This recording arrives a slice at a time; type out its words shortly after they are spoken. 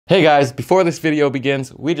Hey guys, before this video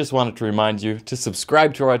begins, we just wanted to remind you to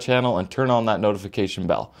subscribe to our channel and turn on that notification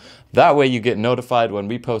bell. That way you get notified when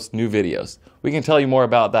we post new videos. We can tell you more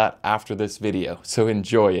about that after this video, so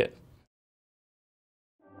enjoy it.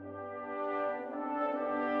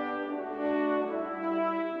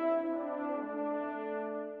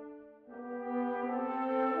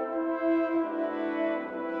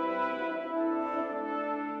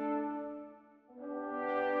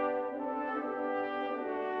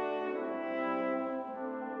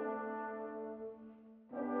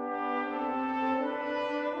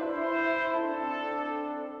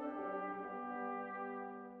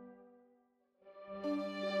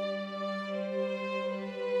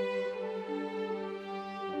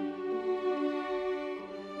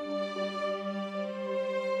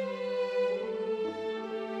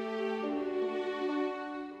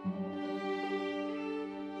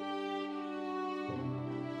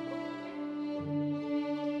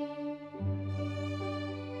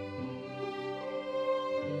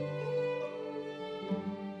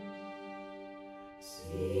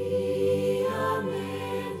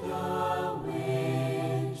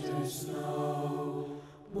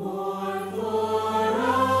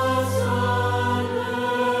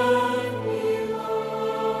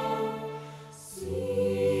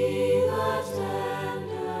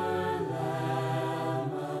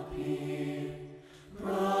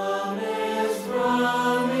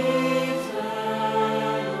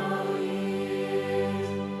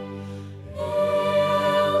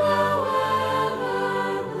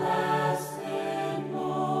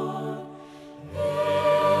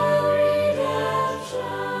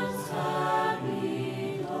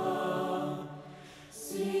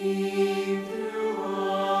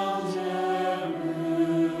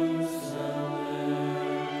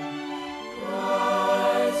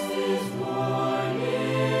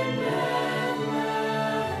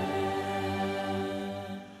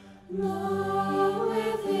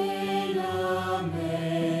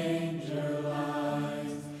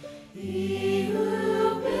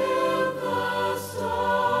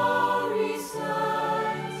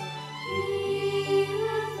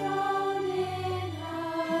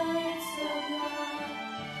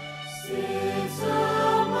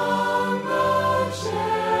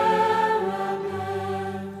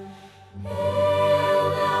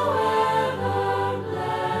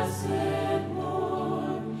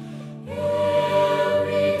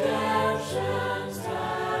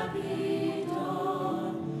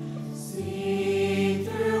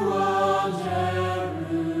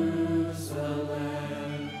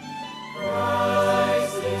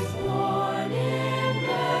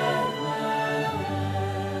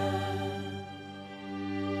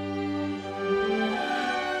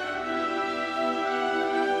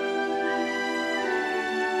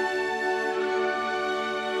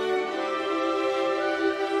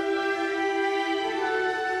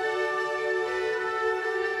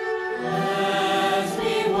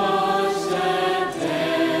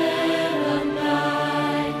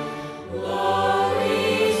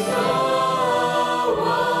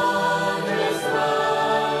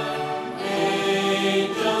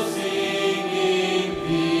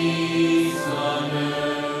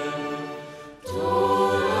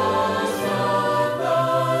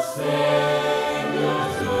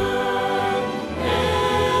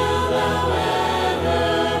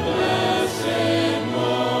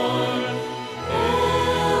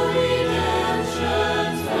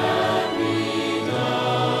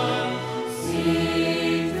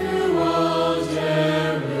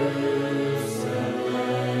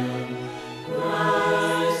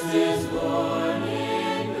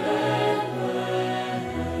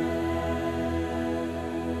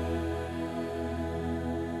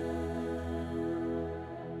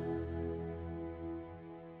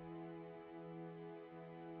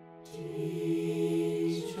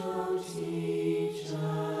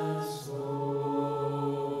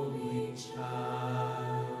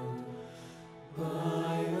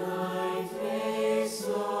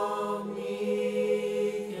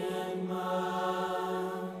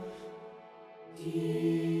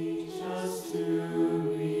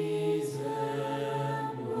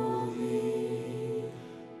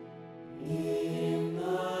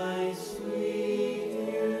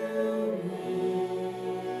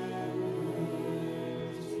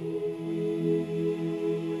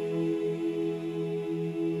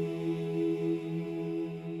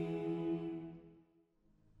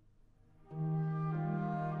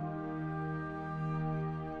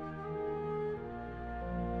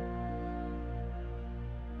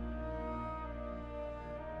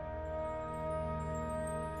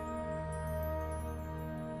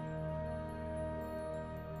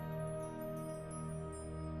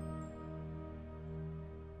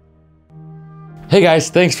 Hey guys,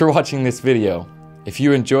 thanks for watching this video. If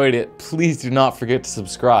you enjoyed it, please do not forget to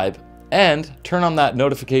subscribe and turn on that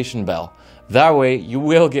notification bell. That way you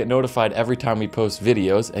will get notified every time we post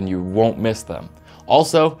videos and you won't miss them.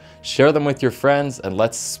 Also, share them with your friends and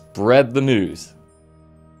let's spread the news.